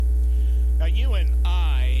you and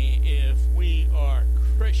I, if we are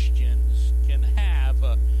Christians, can have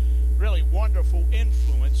a really wonderful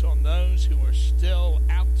influence on those who are still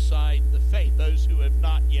outside the faith, those who have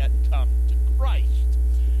not yet come to Christ.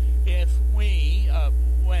 If we,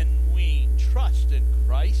 when we trust in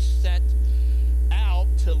Christ, set out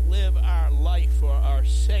to live our life for our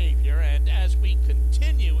Savior, and as we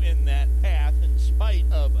continue in that path, in spite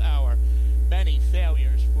of our many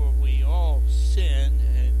failures, for we all sin,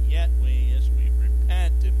 and yet as we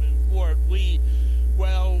repent and move forward, we,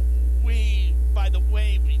 by the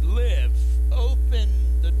way we live, open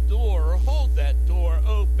the door, or hold that door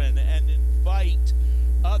open, and invite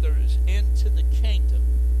others into the kingdom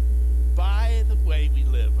by the way we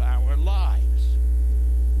live our lives.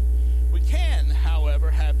 We can, however,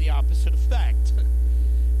 have the opposite effect.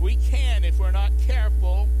 We can, if we're not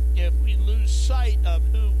careful, if we lose sight of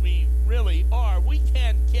who we really are, we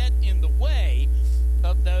can get in the way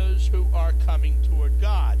of those who are coming toward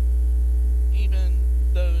God, even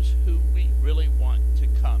those who we really want to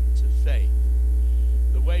come to faith.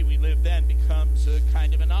 The way we live then becomes a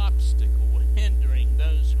kind of an obstacle, hindering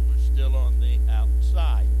those who are still on the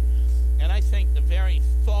outside. And I think the very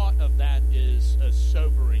thought of that is a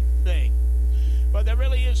sobering thing. But there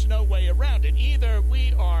really is no way around it. Either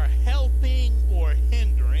we are helping or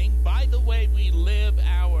hindering, by the way we live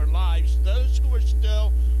our lives, those who are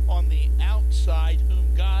still on the outside,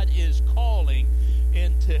 whom God is calling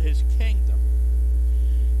into his kingdom.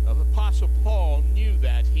 The Apostle Paul knew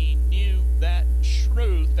that. He knew that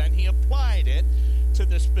truth, and he applied it to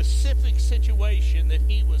the specific situation that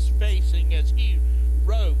he was facing as he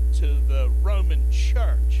wrote to the Roman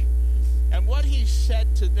church. And what he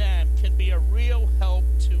said to them can be a real help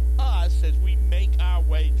to us as we make our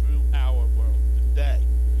way through our world today.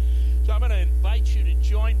 So I'm going to invite you to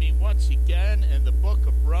join me once again in the book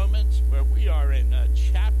of Romans, where we are in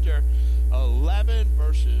chapter 11,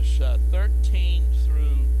 verses 13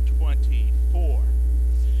 through 24.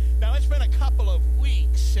 Now, it's been a couple of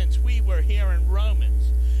weeks since we were here in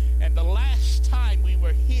Romans. And the last time we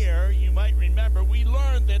were here, you might remember, we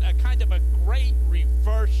learned that a kind of a great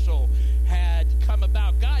reversal had come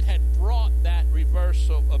about. God had brought that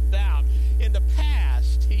reversal about. In the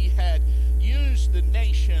past, he had used the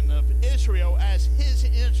nation of Israel as his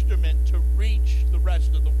instrument to reach the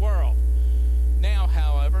rest of the world. Now,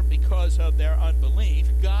 however, because of their unbelief,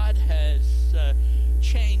 God has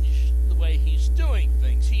changed the way he's doing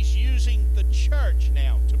things. He's using the church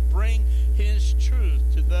now to bring his truth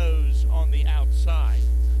to those on the outside.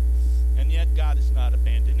 And yet God has not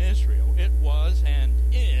abandoned Israel. It was and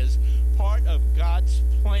is part of God's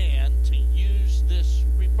plan to use this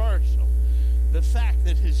reversal. The fact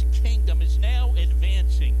that his kingdom is now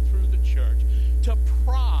advancing through the church to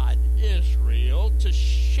prod Israel, to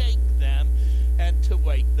shake them, and to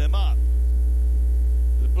wake them up.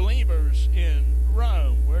 The believers in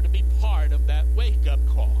Rome were to be part of that wake-up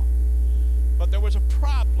call. But there was a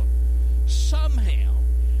problem. Somehow,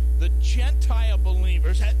 the Gentile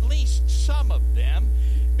believers, at least some of them,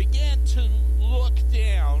 began to look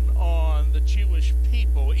down on the Jewish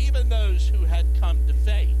people, even those who had come to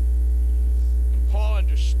faith. And Paul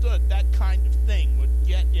understood that kind of thing would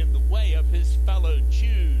get in the way of his fellow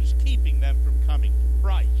Jews, keeping them from coming to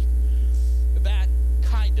Christ. That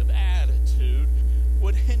kind of attitude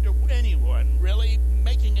would hinder anyone, really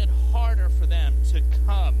making it harder for them to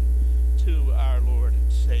come to our Lord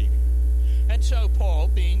and Savior. And so Paul,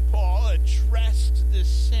 being Paul, addressed this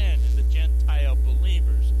sin in the Gentile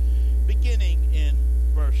believers, beginning in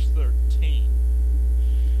verse 13.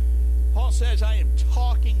 Paul says, I am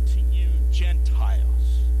talking to you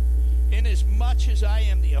Gentiles, inasmuch as I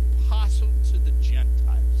am the apostle to the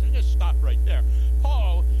Gentiles. I'm going to stop right there.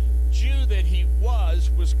 Paul, Jew that he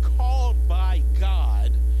was called by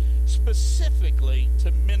God specifically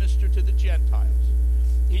to minister to the Gentiles.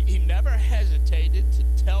 He never hesitated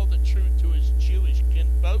to tell the truth to his Jewish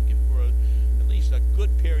kinfolk, and for at least a good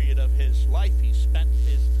period of his life, he spent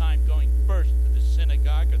his time going first to the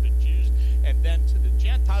synagogue of the Jews and then to the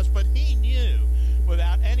Gentiles. But he knew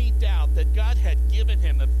without any doubt that God had given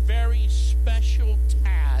him a very special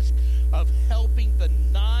task of helping the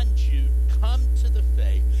non-Jew come to the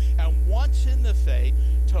faith, and once in the faith,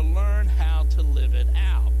 to learn how to live it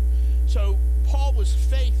out. So Paul was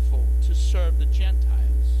faithful to serve the Gentiles.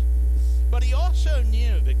 But he also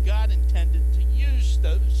knew that God intended to use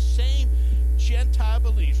those same Gentile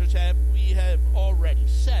believers, as we have already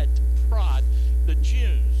said, to prod the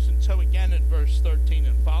Jews. And so again in verse 13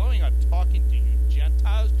 and following, I'm talking to you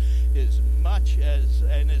Gentiles, as much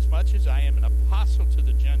as I am an apostle to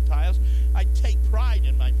the Gentiles, I take pride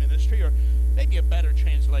in my ministry, or maybe a better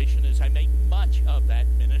translation is I make much of that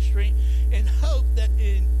ministry, in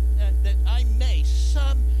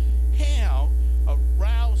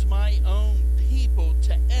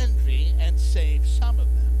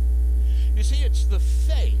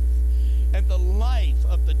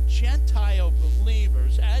Gentile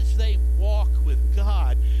believers as they walk with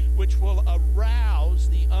God, which will arouse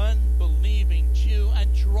the unbelieving Jew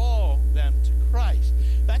and draw them to Christ.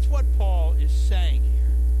 That's what Paul is saying here.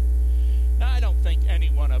 Now, I don't think any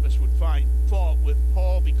one of us would find fault with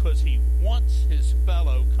Paul because he wants his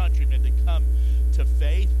fellow countrymen to come to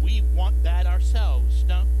faith. We want that ourselves,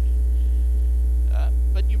 don't we?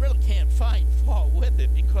 But you really can't find fault with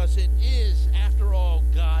it because it is, after all,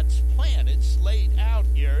 God's plan. It's laid out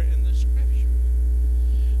here in the Scripture.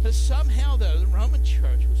 But somehow, though, the Roman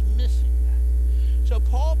church was missing that. So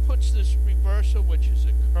Paul puts this reversal which has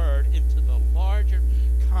occurred into the larger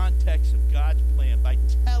context of God's plan by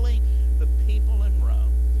telling the people in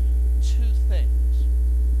Rome two things.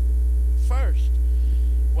 First,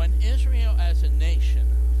 when Israel as a nation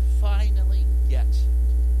finally gets it,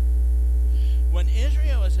 when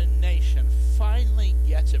Israel as a nation finally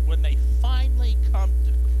gets it, when they finally come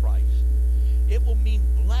to Christ, it will mean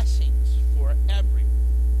blessings for everyone.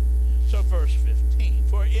 So verse 15,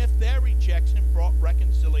 for if their rejection brought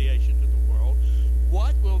reconciliation to the world,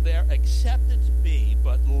 what will their acceptance be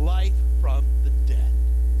but life from the dead?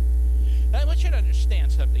 Now, I want you to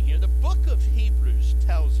understand something here. The book of Hebrews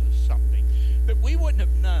tells us something that we wouldn't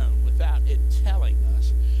have known without it telling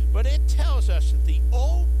us. But it tells us that the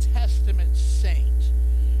Old Testament saints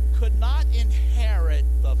could not inherit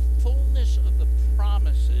the fullness of the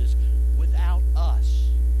promises without us,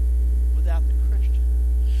 without the Christian.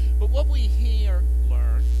 But what we here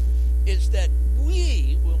learn is that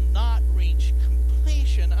we will not reach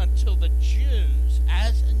completion until the Jews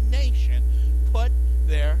as a nation put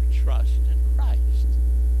their trust in Christ.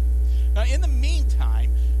 Now, in the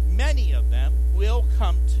meantime, many of them will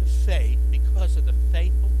come to faith because of the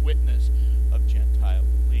faithful witness of Gentile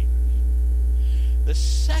believers. The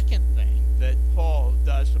second thing that Paul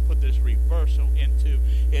does to put this reversal into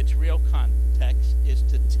its real context is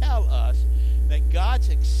to tell us that God's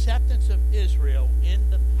acceptance of Israel in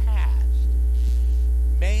the past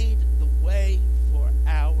made the way for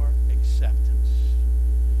our acceptance.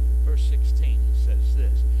 Verse 16, he says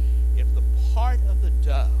this, if the part of the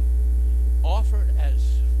dough offered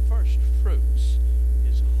as first fruits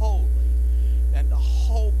is holy, then the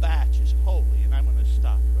whole batch is holy. And I'm going to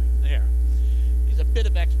stop right there. There's a bit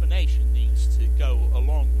of explanation needs to go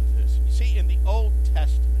along with this. You see, in the Old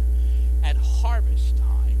Testament, at harvest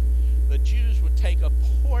time, the Jews would take a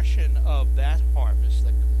portion of that harvest,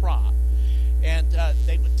 the crop, and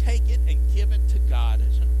they would take it and give it to God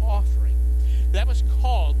as an offering. That was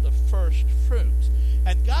called the first fruits.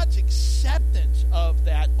 And God's acceptance of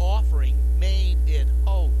that offering made it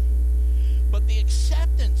holy. But the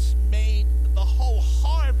acceptance made the whole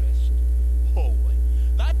harvest holy.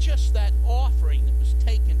 Not just that offering that was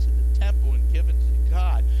taken to the temple and given to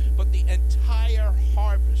God, but the entire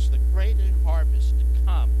harvest, the greater harvest to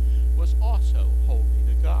come, was also holy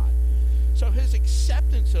to God. So his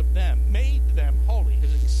acceptance of them made them holy.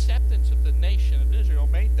 His acceptance of the nation of Israel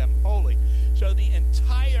made them holy. So the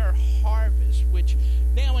entire harvest, which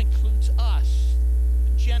now includes us,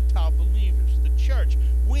 the Gentile believers, the church,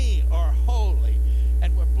 we are holy,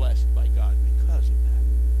 and we're blessed by God because of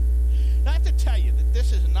that. Now, I have to tell you that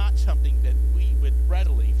this is not something that we would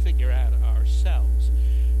readily figure out ourselves.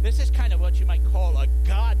 This is kind of what you might call a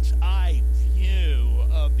God's eye view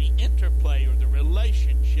of the interplay or the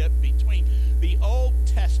relationship between the Old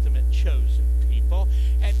Testament chosen people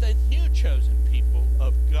and the new chosen people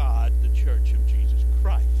of God, the Church of Jesus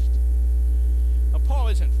Christ. Now, Paul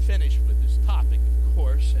isn't finished with this topic, of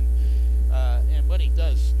course, and what he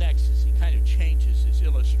does next is he kind of changes his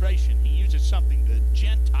illustration. He uses something the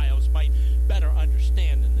Gentiles might better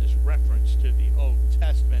understand in this reference to the Old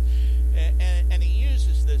Testament. And he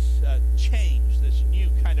uses this change, this new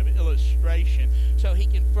kind of illustration, so he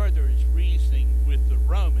can further his reasoning with the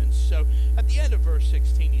Romans. So at the end of verse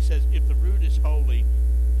 16, he says, if the root is holy,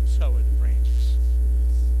 so are the branches.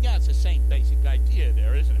 Yeah, it's the same basic idea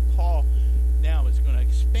there, isn't it? Paul now is going to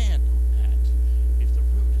expand on that. If the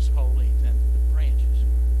root is holy, then the branches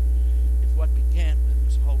are. If what began with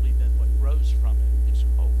was holy, then what grows from it is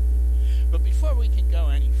holy. But before we can go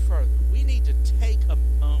any further, we need to take a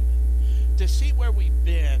moment to see where we've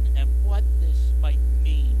been and what this might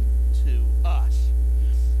mean to us.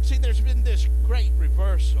 See, there's been this great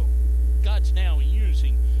reversal. God's now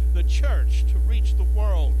using the church to reach the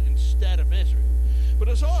world instead of Israel. But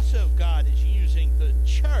it's also God is using the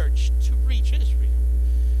church to reach Israel.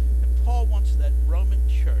 And Paul wants that Roman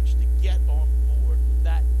church to get on board with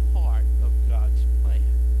that part of God's plan.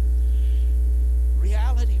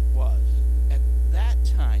 Reality was, at that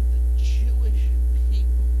time, the Jewish people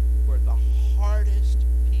were the hardest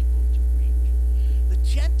people to reach. The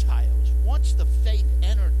Gentiles, once the faith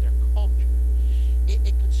entered their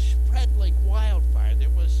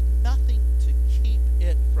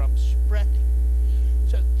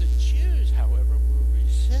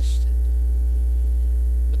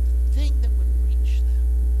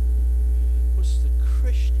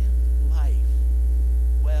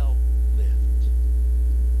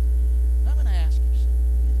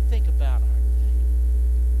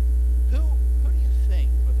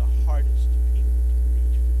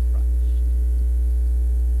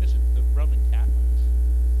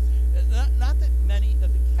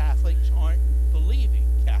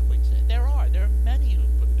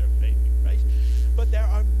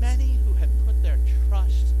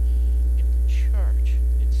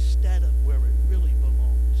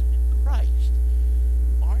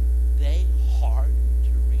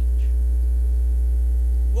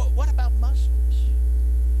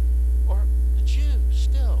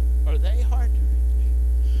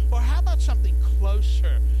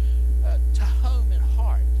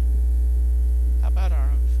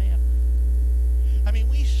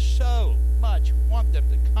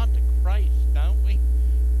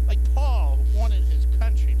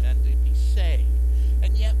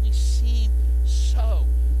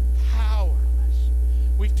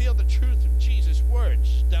the truth of Jesus'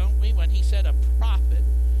 words, don't we, when he said a prophet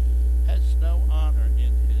has no honor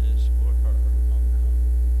in his or her own home.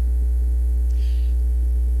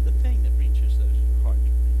 The thing that reaches those who are hard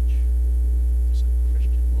to reach is a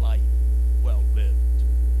Christian life well lived.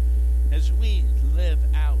 As we live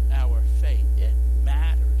out our faith, it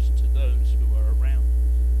matters to those who are around us.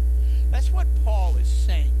 That's what Paul is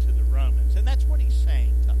saying to the Romans, and that's what he's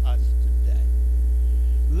saying to us today.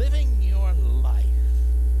 Living your life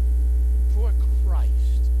for Christ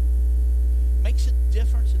makes a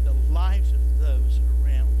difference in the lives of those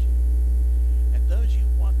around you and those you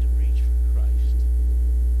want to reach for Christ.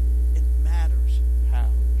 It matters how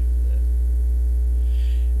you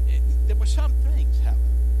live. There were some things, however,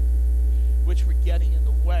 which were getting in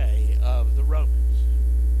the way of the Romans.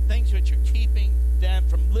 Things which are keeping them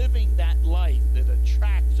from living that life that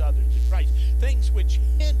attracts others to Christ. Things which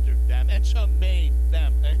hindered them and so made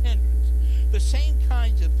them a hindrance. The same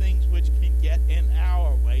kinds of things which can get in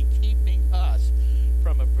our way, keeping us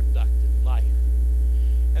from a productive life.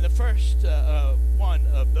 And the first one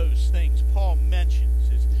of those things Paul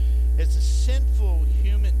mentions is the sinful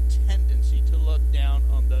human tendency to look down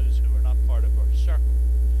on those who are not part of our circle.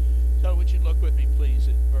 So would you look with me, please,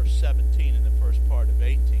 at verse 17 in the first part of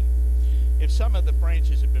 18. If some of the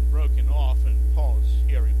branches have been broken off, and Paul's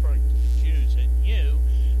here referring to the Jews, and you,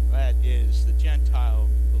 that is the Gentile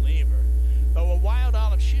believer, though a wild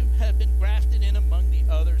olive shoot have been grafted in among the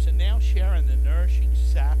others, and now share in the nourishing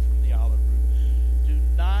sap from the olive root, do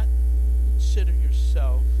not consider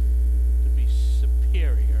yourself to be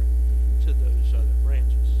superior to those other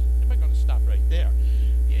branches. And we're going to stop right there.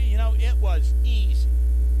 You know, it was easy.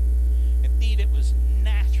 Indeed, it was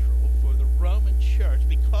natural for the Roman church,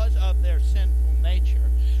 because of their sinful nature,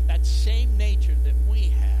 that same nature that we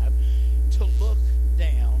have, to look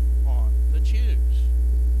down on the Jews.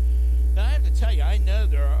 Now, I have to tell you, I know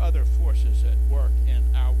there are other forces at work in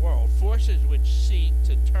our world, forces which seek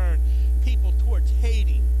to turn people towards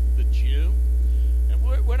hating the Jew. And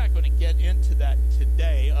we're not going to get into that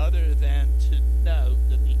today, other than to note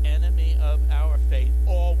that the enemy of our faith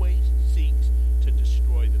always seeks to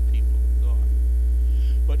destroy the people of God.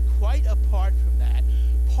 But quite apart from that,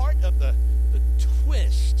 part of the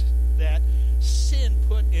twist that sin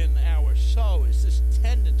put in our soul is this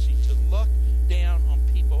tendency to look down on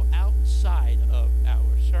people outside of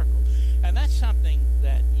our circle. And that's something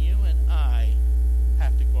that you and I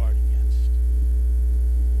have to guard against.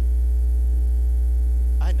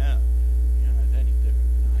 I know you're not any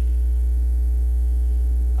different than I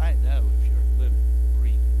am. I know if you're living,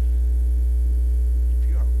 breathing, if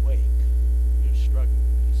you're awake, you're struggling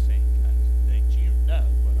with these same kinds of things. You know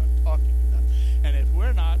what I'm talking about. And if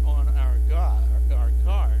we're not on our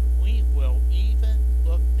guard, we will even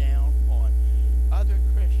look down on other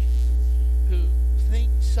Christians who think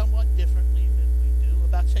somewhat differently than we do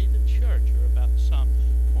about, say, the church or about some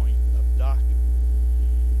point of doctrine.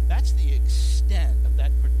 That's the extent of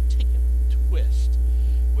that particular twist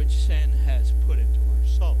which sin has put into our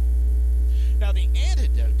soul. Now, the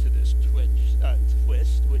antidote to this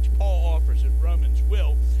twist, which Paul offers in Romans,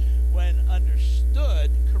 will, when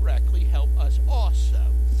understood correctly, help us also.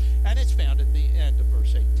 And it's found at the end of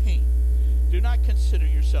verse 18. Do not consider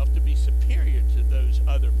yourself to be superior to those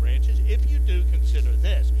other branches. If you do, consider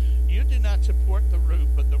this. You do not support the root,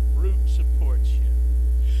 but the root supports you.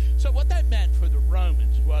 So what that meant for the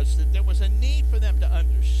Romans was that there was a need for them to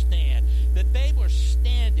understand that they were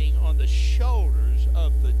standing on the shoulders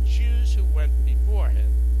of the Jews who went before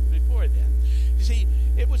them. You see,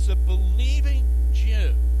 it was the believing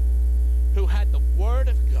Jew who had the Word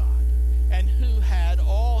of God and who had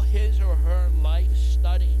all his or her life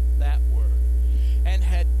studying that Word and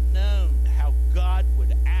had known how God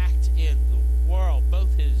would act in the world,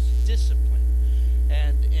 both his discipline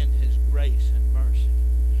and in his grace and mercy.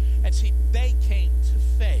 And see, they came to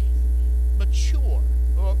faith, mature,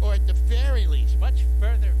 or at the very least, much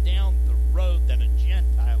further down the road than a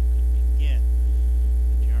Gentile could begin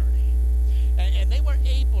the journey. And they were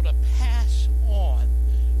able to pass on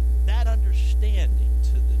that understanding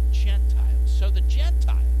to the Gentiles. So the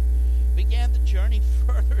Gentile began the journey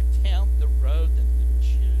further down the road than the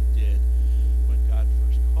Jew did when God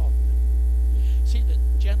first called them. See, the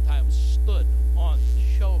Gentiles stood on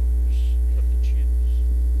the shoulders of the Jews.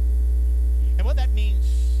 And what that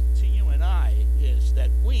means to you and I is that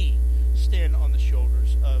we stand on the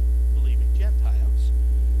shoulders of believing Gentiles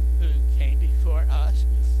who came before us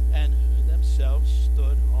and who themselves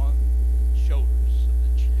stood on the shoulders of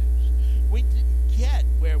the Jews. We didn't get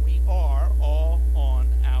where we are all on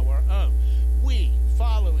our own. We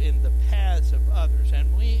follow in the paths of others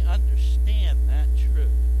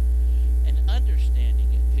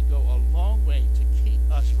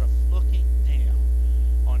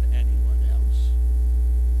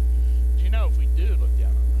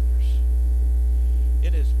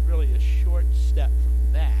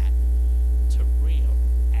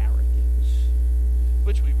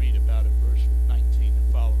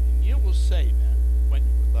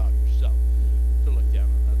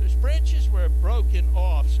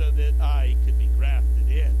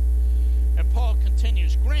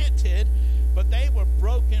But they were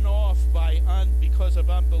broken off because of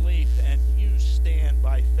unbelief, and you stand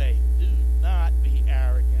by faith. Do not be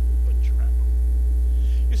arrogant, but tremble.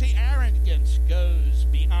 You see, arrogance goes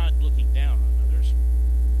beyond looking down on others.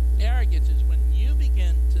 Arrogance is when you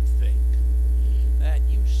begin to think that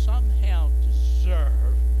you somehow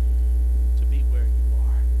deserve to be where you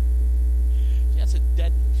are. See, that's a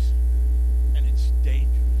deadly sin, and it's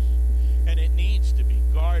dangerous, and it needs to be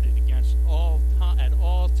guarded against at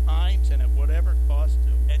all times and at whatever cost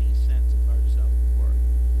to any sense of our self-worth.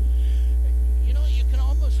 You know, you can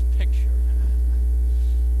almost picture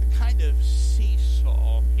a kind of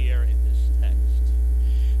seesaw here in this text.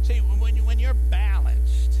 See, when you're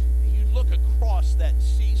balanced, you look across that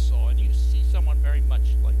seesaw and you see someone very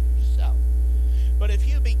much like yourself. But if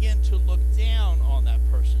you begin to look down on that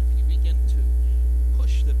person, if you begin to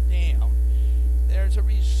push them down, there's a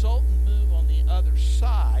resultant move on the other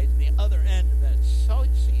side, the other end of that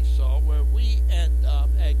seesaw, where we end up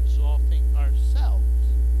exalting ourselves.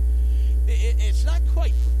 It's not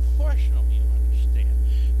quite proportional, you understand.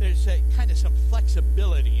 There's kind of some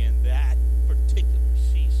flexibility in that particular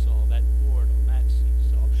seesaw, that board on that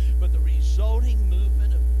seesaw. But the resulting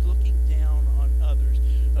movement of looking down on others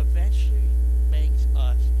eventually makes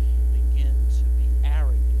us begin to be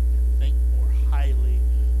arrogant and think more highly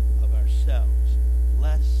of ourselves,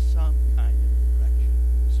 unless some kind of correction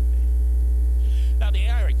is made. Now, the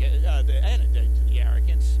antidote to the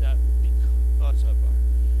arrogance, because of our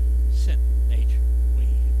sinful nature we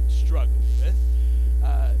struggle with,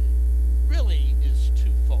 really is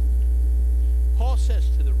twofold. Paul says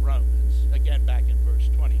to the Romans, again back in verse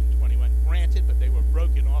 20 and 21, granted, but they were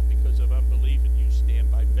broken off because of unbelief, and you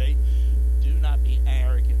stand by faith. Do not be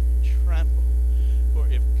arrogant, but tremble. For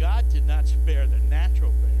if God did not spare the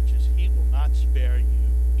natural branches, he will not spare you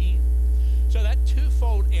either. So that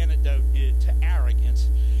twofold antidote to arrogance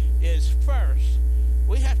is, first,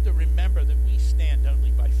 we have to remember that we stand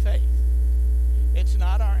only by faith. It's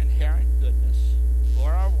not our inherent goodness,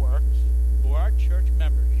 or our works, or our church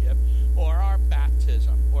membership, or our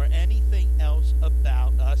baptism, or anything else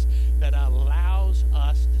about us that allows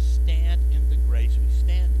us to stand in the grace we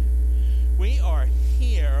stand in. We are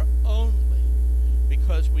here only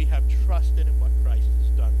because we have trusted in what Christ has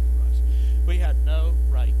done for us. We had no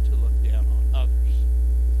right to look down on others.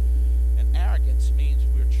 And arrogance means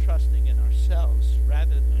we're trusting in ourselves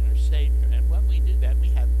rather than our Savior. And when we do that, we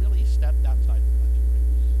have really stepped outside of God's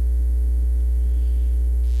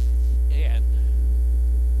grace. And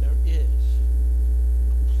there is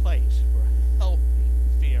a place for healthy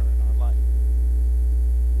fear in our life.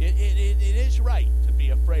 It is right to be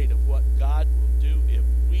afraid of what God will do if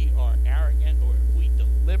we are arrogant, or if we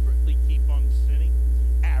deliberately keep on sinning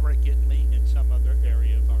arrogantly in some other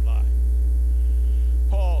area of our life.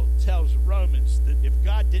 Paul tells Romans that if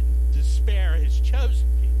God didn't spare his chosen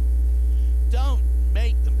people, don't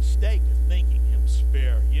make the mistake of thinking he'll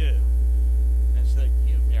spare you, as though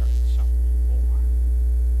you merit something more.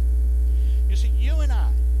 You see, you and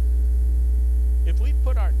I, if we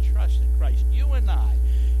put our trust in Christ, you and I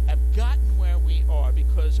have gotten where we are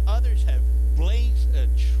because others have blazed a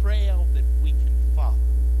trail that we can follow.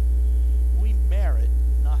 We merit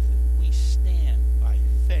nothing. We stand by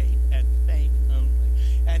faith, and faith only.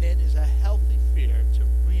 And it is a healthy fear to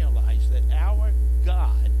realize that our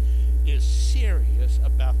God is serious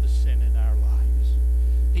about the sin in our lives.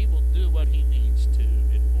 He will do what he needs to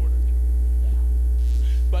in order to root it out.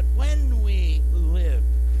 But when we live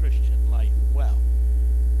Christian life well,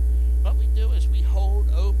 what we do is we hold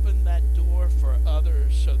open that door for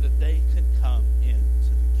others so that they can come into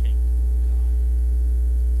the kingdom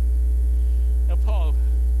of God. Now, Paul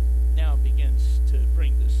now begins to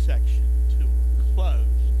bring this section to a close,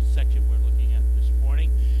 the section we're looking at this morning,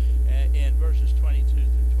 in verses 22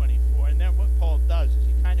 through 24. And then what Paul does is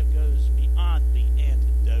he kind of goes beyond the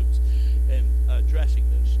antidotes and addressing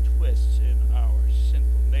those twists in our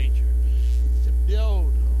sinful nature to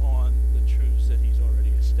build on the truths that he's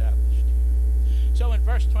already established. So in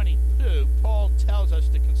verse 22, Paul tells us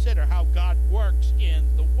to consider how God works in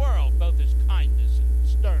the world, both his kindness and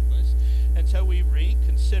sternness. And so we read,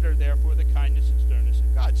 consider therefore the kindness and sternness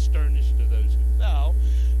of God. Sternness to those who fell,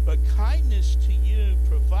 but kindness to you,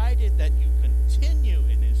 provided that you continue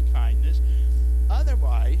in his kindness.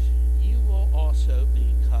 Otherwise, you will also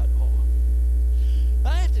be cut off.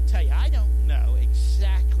 But I have to tell you, I don't know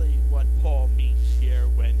exactly what Paul means here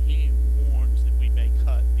when he warns that we may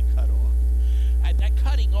be cut off. And that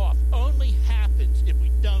cutting off only happens if we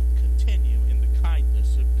don't continue in the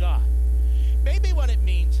kindness of God. Maybe what it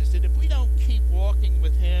means is that if we don't keep walking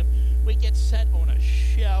with him, we get set on a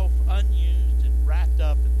shelf, unused and wrapped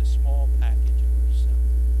up in the small package of ourselves.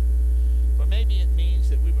 But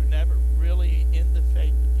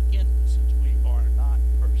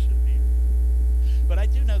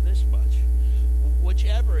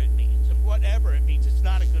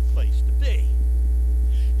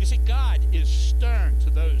God is stern to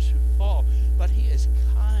those who fall, but he is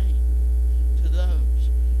kind to those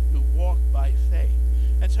who walk by faith.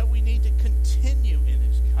 And so we need to continue in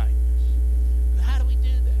his kindness. And how do we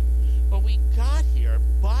do that? Well, we got here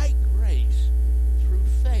by grace through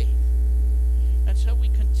faith. And so we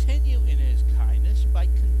continue in his kindness by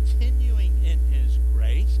continuing in his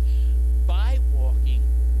grace, by walking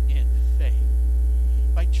in faith,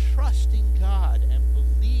 by trusting God and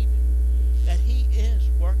believing that he is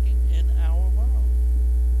working in our world.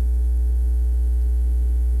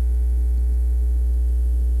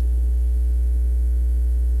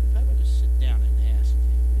 If I were to sit down and ask you,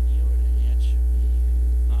 and you were to answer me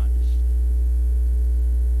honestly,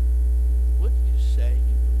 would you say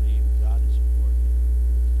you believe God is working in our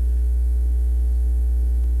world today?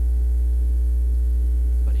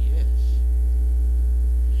 But he is.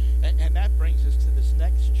 And that brings us to this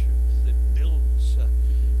next truth that builds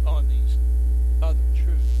on these other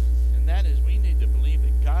truths. And that is, we need to believe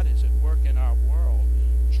that God is at work in our world,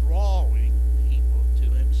 drawing people to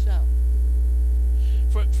himself.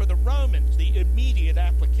 For the Romans, the immediate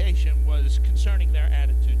application was concerning their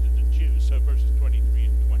attitude to the Jews. So verses 23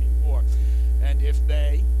 and 24. And if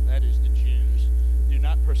they, that is the Jews, do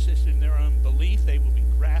not persist in their own belief, they will be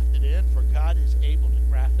grafted in, for God is able to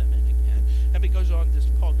graft them in again. And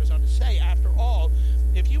Paul goes on to say, after all,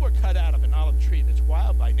 if you were cut out of an olive tree that's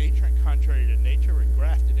wild by nature and contrary to nature and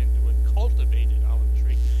grafted into a cultivated olive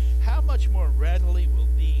tree, how much more readily will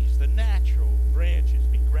these, the natural branches,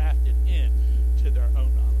 be grafted in to their own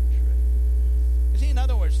olive tree? You see, in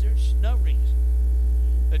other words, there's no reason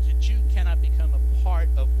that the Jew cannot become a part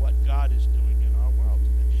of what God is doing in our world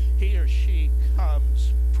today. He or she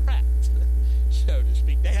comes prepped, so to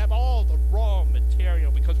speak. They have all the raw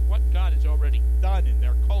material because of what God has already done in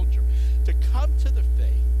their culture to come to the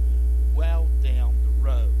faith well down the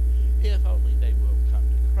road, if only they will come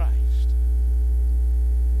to Christ.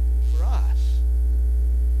 For us,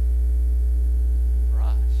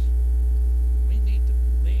 we need to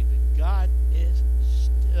believe that God is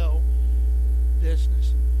still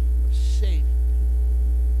business of saving people.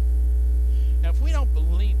 Now, if we don't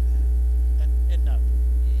believe that, and no,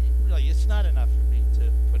 really, it's not enough for me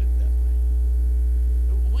to put it that way.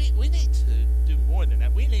 We need to do more than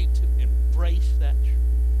that. We need to embrace that truth.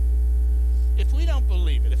 If we don't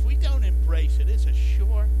believe it, if we don't embrace it, it's a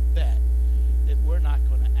sure bet that we're not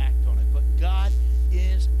going to act on it. But God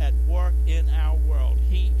is at work in our world.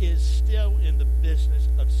 He is still in the business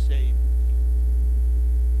of saving people.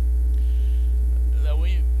 Though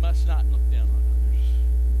we must not look down on others.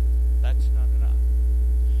 That's not enough.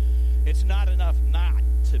 It's not enough not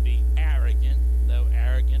to be arrogant, though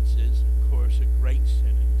arrogance is, of course, a great sin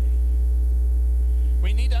indeed.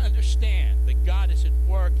 We need to understand that God is at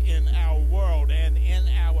work in our world and in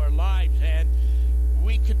our lives, and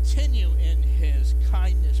we continue in his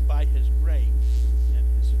kindness by his grace and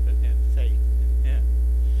faith in him.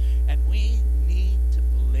 And we need to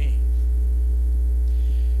believe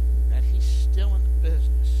that he's still in the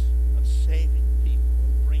business of saving people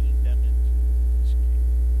and bringing them into his kingdom.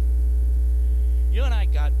 You and I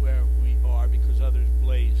got where we are because others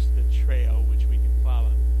blazed the trail which we can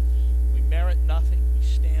follow. We merit nothing. We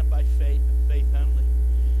stand by faith and faith only.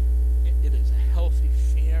 It is a healthy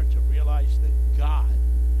fear to realize that God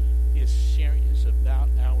is serious about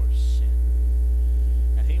our sin.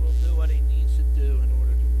 And he will do what he needs to do in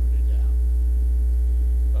order to root it out.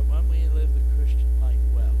 But when we live the Christian life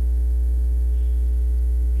well,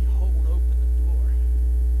 we hold open the door.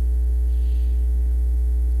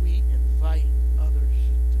 We invite others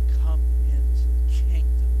to come into the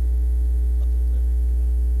kingdom of the living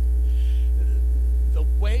God. The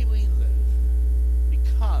way we live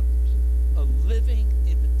becomes a living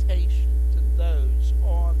invitation to those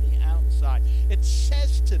on the outside. It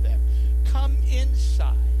says to them, come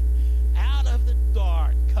inside, out of the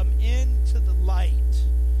dark, come into the light.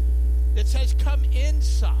 It says, come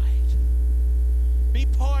inside. Be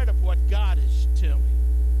part of what God is doing.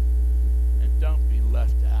 And don't be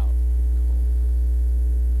left out.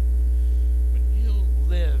 When you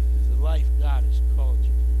live the life God has called you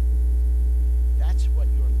to, that's what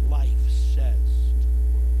your life says to the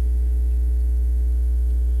world around you.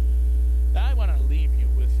 Now, I want to leave you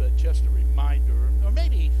with just a reminder, or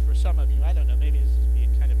maybe for some of you, I don't know, maybe this is being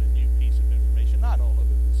kind of a new piece of information, not all of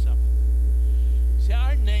it, but some of it. See,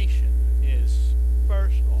 our nation is,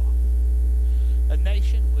 first off, a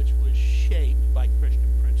nation which was shaped by Christian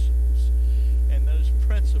principles, and those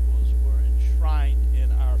principles were enshrined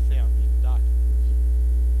in our founding documents.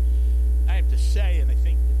 I have to say, and I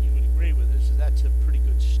think that you would agree with this, that's a pretty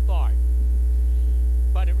good start,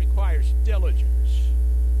 but it requires diligence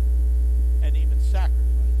and even sacrifice.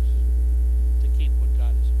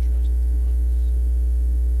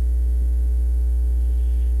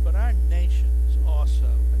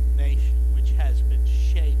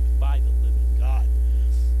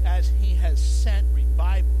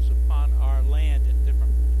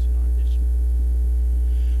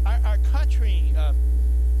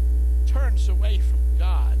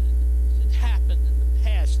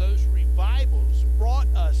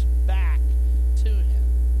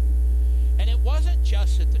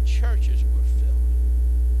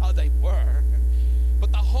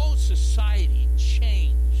 society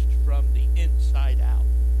changed from the inside out.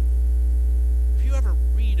 If you ever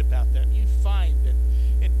read about them, you find that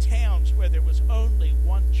in towns where there was only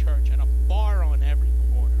one church and a bar on every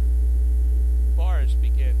corner, bars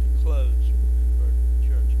began to close and convert to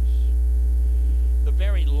churches. The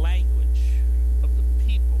very language of the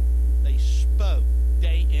people they spoke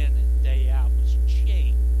day in and day out was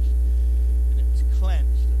changed, and it was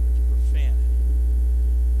cleansed of its profanity.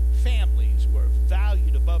 Families were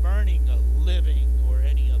valued above earning a living or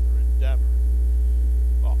any other endeavor,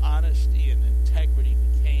 while honesty and integrity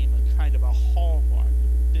became a kind of a hallmark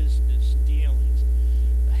of business dealings.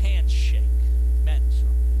 The handshake meant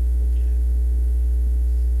something again.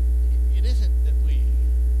 It isn't that we,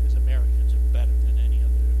 as Americans, are better than any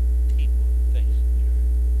other people on the face of the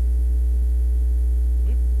earth.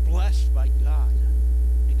 We're blessed by God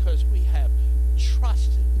because we have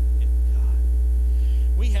trusted in God.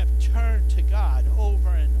 We have turned to God over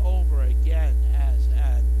and over again as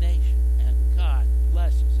a nation, and God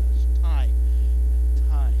blesses us time and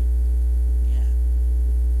time again.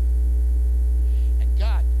 And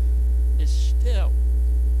God is still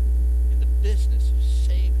in the business of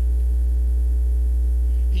saving.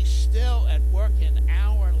 He's still at work in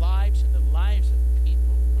our lives and the lives of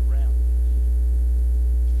people around us.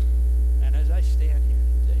 And as I stand here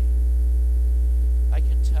today, I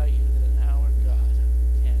can tell you that our God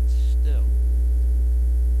can still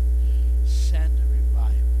send a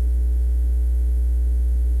revival.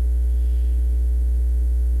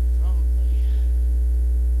 If only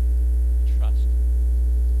trust Him.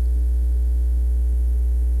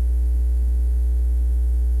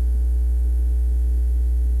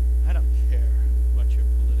 I don't care what your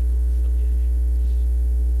political affiliation is.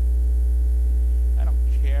 I don't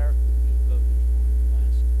care who you voted for in the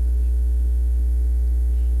last election.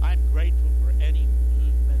 I'm grateful for any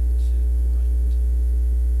movement to the right.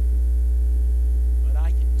 But I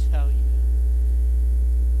can tell you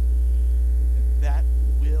that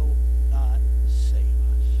will not save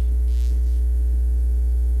us.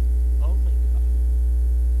 Only God.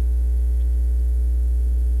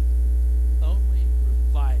 Only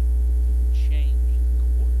revival can change the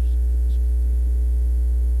course of this world.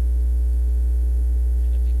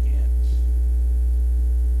 And it begins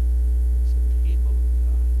as the people of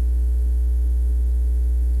God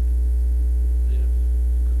live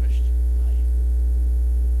the Christian life.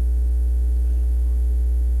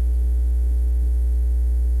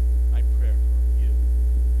 My prayer for you,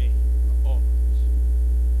 me, for all of us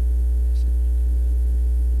is that we do that.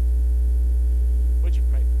 Would you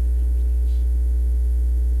pray for me now, please?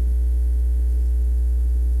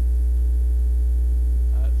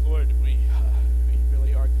 Lord, we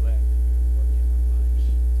really are glad that you're working in our lives.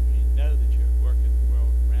 We know that you're working the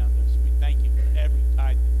world around us. We thank you for every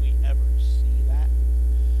time that we ever see that.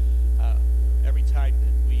 Every time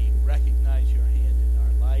that we recognize your hand in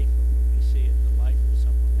our life, or when we see it in the life of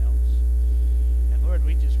someone else. And Lord,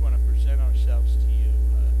 we just want to present ourselves to you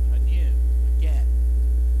anew, again,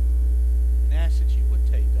 and ask that you would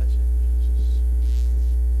take us and use us.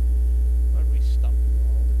 Lord, we stumble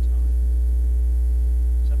all the time.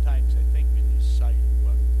 Sometimes I think we lose sight of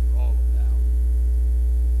what we're all about.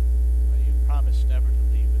 You promised never to